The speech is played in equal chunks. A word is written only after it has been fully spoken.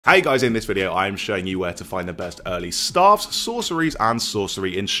Hey guys, in this video I am showing you where to find the best early staffs, sorceries and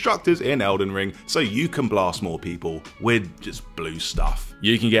sorcery instructors in Elden Ring so you can blast more people with just blue stuff.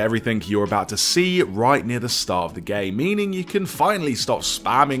 You can get everything you're about to see right near the start of the game, meaning you can finally stop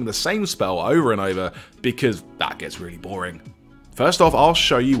spamming the same spell over and over because that gets really boring. First off, I'll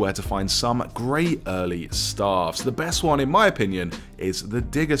show you where to find some great early staffs. The best one, in my opinion, is the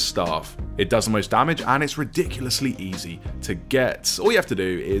Digger Staff. It does the most damage and it's ridiculously easy to get. All you have to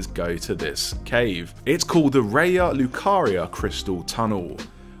do is go to this cave. It's called the Raya Lucaria Crystal Tunnel.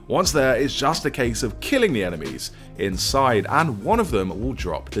 Once there, it's just a case of killing the enemies inside, and one of them will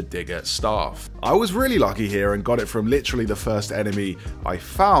drop the Digger Staff. I was really lucky here and got it from literally the first enemy I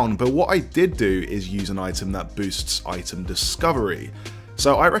found, but what I did do is use an item that boosts item discovery.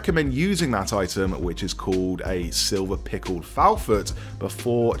 So I recommend using that item, which is called a Silver Pickled Foulfoot,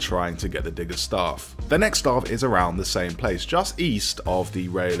 before trying to get the Digger Staff. The next staff is around the same place, just east of the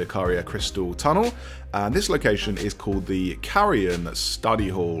Raya Lucaria Crystal Tunnel, and this location is called the Carrion Study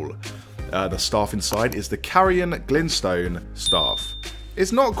Hall. The staff inside is the Carrion Glintstone Staff.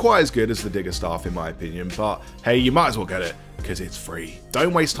 It's not quite as good as the Digger Staff in my opinion, but hey, you might as well get it because it's free.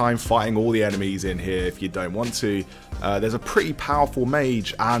 Don't waste time fighting all the enemies in here if you don't want to. There's a pretty powerful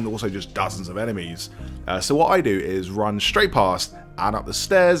mage and also just dozens of enemies. So what I do is run straight past and up the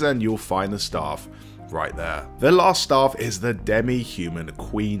stairs and you'll find the staff right there. The last staff is the Demi-Human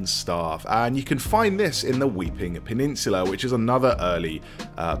Queen Staff, and you can find this in the Weeping Peninsula, which is another early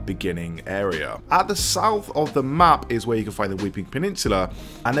beginning area. At the south of the map is where you can find the Weeping Peninsula,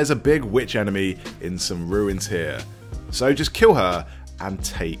 and there's a big witch enemy in some ruins here. So just kill her and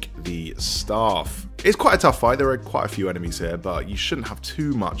take the staff. It's quite a tough fight, there are quite a few enemies here, but you shouldn't have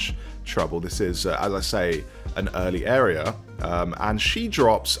too much trouble. This is, as I say, an early area, and she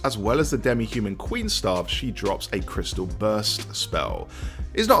drops, as well as the Demi-Human Queen Staff, she drops a Crystal Burst spell.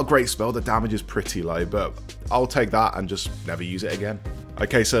 It's not a great spell, the damage is pretty low, but I'll take that and just never use it again.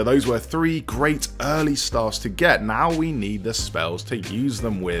 Okay, so those were 3 great early staffs to get. Now we need the spells to use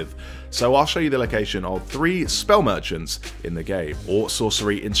them with. So I'll show you the location of 3 spell merchants in the game, or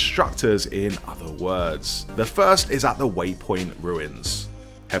sorcery instructors in other words. The first is at the Waypoint Ruins.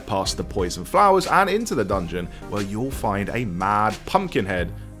 Head past the poison flowers and into the dungeon where you'll find a mad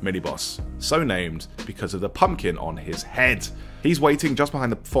Pumpkinhead mini-boss, so named because of the pumpkin on his head. He's waiting just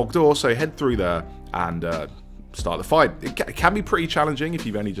behind the fog door, so head through there and start the fight. It can be pretty challenging if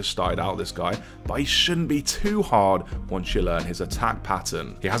you've only just started out this guy, but he shouldn't be too hard once you learn his attack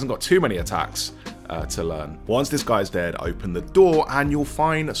pattern. He hasn't got too many attacks to learn. Once this guy's dead, open the door and you'll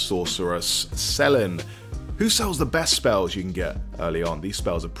find Sorceress Selin, who sells the best spells you can get early on. These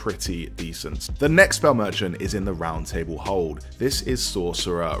spells are pretty decent. The next spell merchant is in the Round Table Hold. This is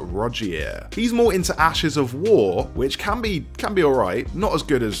Sorcerer Rogier. He's more into Ashes of War, which can be alright. Not as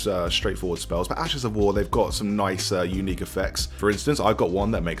good as straightforward spells, but Ashes of War, they've got some nice unique effects. For instance, I've got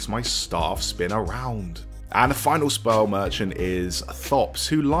one that makes my staff spin around. And the final spell merchant is Thops,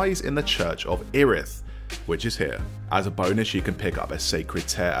 who lies in the Church of Irith, which is here. As a bonus, you can pick up a Sacred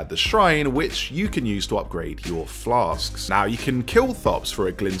Tear at the Shrine, which you can use to upgrade your flasks. Now, you can kill Thops for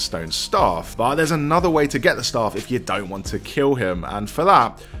a Glintstone Staff, but there's another way to get the staff if you don't want to kill him, and for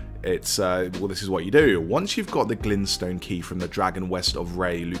that, it's, well, this is what you do. Once you've got the Glintstone key from the Dragon West of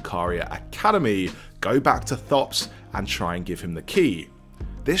Raya Lucaria Academy, go back to Thops and try and give him the key.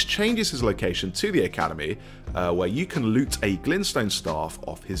 This changes his location to the Academy, where you can loot a Glintstone Staff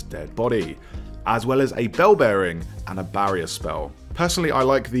off his dead body, as well as a Bell Bearing and a Barrier spell. Personally, I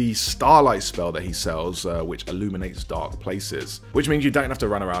like the Starlight spell that he sells, which illuminates dark places, which means you don't have to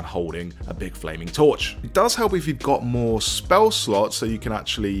run around holding a big flaming torch. It does help if you've got more spell slots, so you can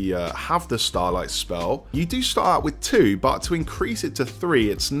actually have the Starlight spell. You do start out with 2, but to increase it to 3,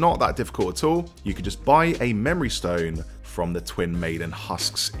 it's not that difficult at all. You can just buy a Memory Stone from the Twin Maiden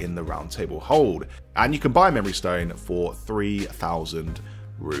husks in the Round Table Hold, and you can buy a Memory Stone for 3,000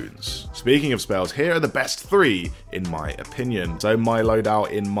 runes. Speaking of spells, here are the best 3 in my opinion. So my loadout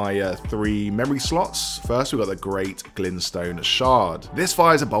in my 3 memory slots. First, we've got the Great Glintstone Shard. This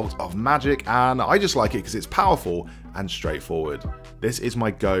fires a bolt of magic, and I just like it because it's powerful and straightforward. This is my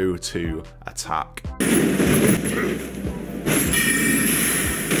go-to attack.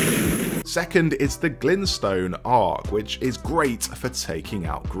 Second is the Glintstone Arc, which is great for taking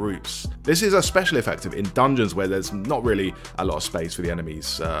out groups. This is especially effective in dungeons where there's not really a lot of space for the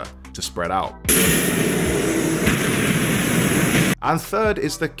enemies to spread out. And third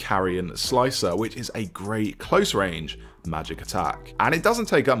is the Carrion Slicer, which is a great close range magic attack. And it doesn't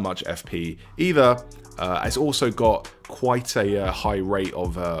take up much FP either. It's also got quite a high rate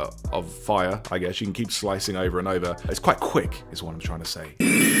of fire, I guess. You can keep slicing over and over. It's quite quick, is what I'm trying to say.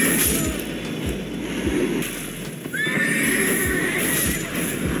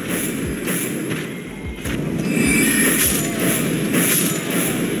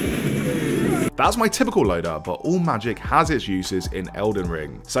 That's my typical loader, but all magic has its uses in Elden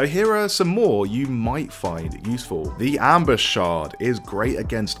Ring. So here are some more you might find useful. The Ambush Shard is great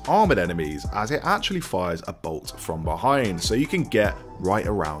against armored enemies as it actually fires a bolt from behind, so you can get right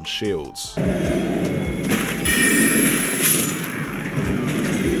around shields.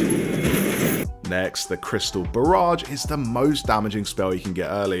 Next, the Crystal Barrage is the most damaging spell you can get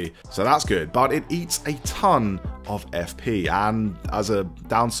early, so that's good, but it eats a ton of FP, and as a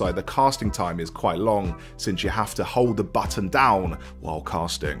downside, the casting time is quite long since you have to hold the button down while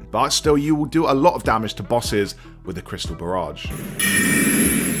casting. But still, you will do a lot of damage to bosses with the Crystal Barrage.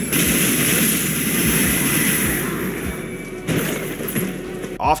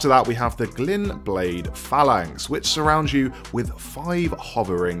 After that, we have the Glin-Blade Phalanx, which surrounds you with 5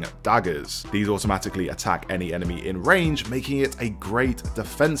 hovering daggers. These automatically attack any enemy in range, making it a great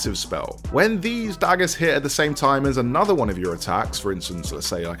defensive spell. When these daggers hit at the same time as another one of your attacks, for instance, let's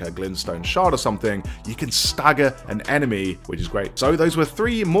say like a Glintstone Shard or something, you can stagger an enemy, which is great. So those were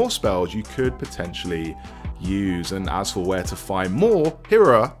 3 more spells you could potentially use. And as for where to find more,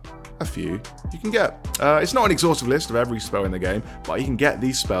 here are a few you can get. It's not an exhaustive list of every spell in the game, but you can get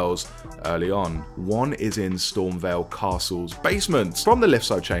these spells early on. One is in Stormveil Castle's basement. From the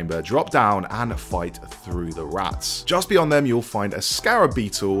Lifso chamber, drop down and fight through the rats. Just beyond them, you'll find a Scarab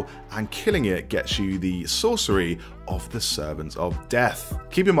Beetle, and killing it gets you the sorcery of the Servants of Death.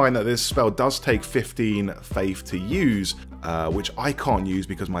 Keep in mind that this spell does take 15 faith to use, which I can't use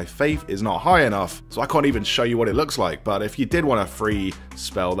because my faith is not high enough, so I can't even show you what it looks like. But if you did want a free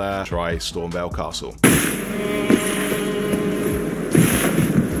spell there, try Stormveil Castle.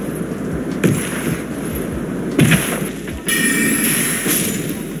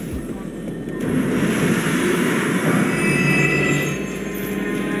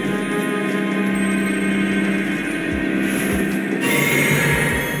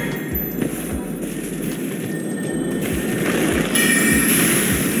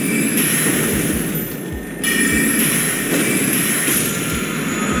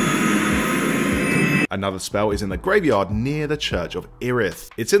 Another spell is in the graveyard near the Church of Irith.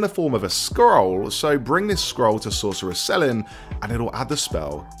 It's in the form of a scroll, so bring this scroll to Sorcerer Selin and it'll add the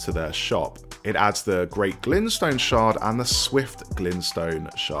spell to their shop. It adds the Great Glintstone Shard and the Swift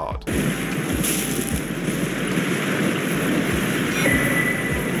Glintstone Shard.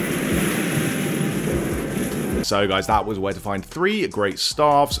 So guys, that was where to find 3 great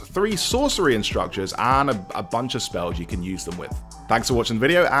staffs, 3 sorcery instructors, and a bunch of spells you can use them with. Thanks for watching the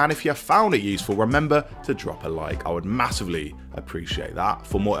video, and if you found it useful, remember to drop a like. I would massively appreciate that.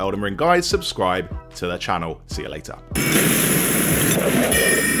 For more Elden Ring guides, subscribe to the channel. See you later.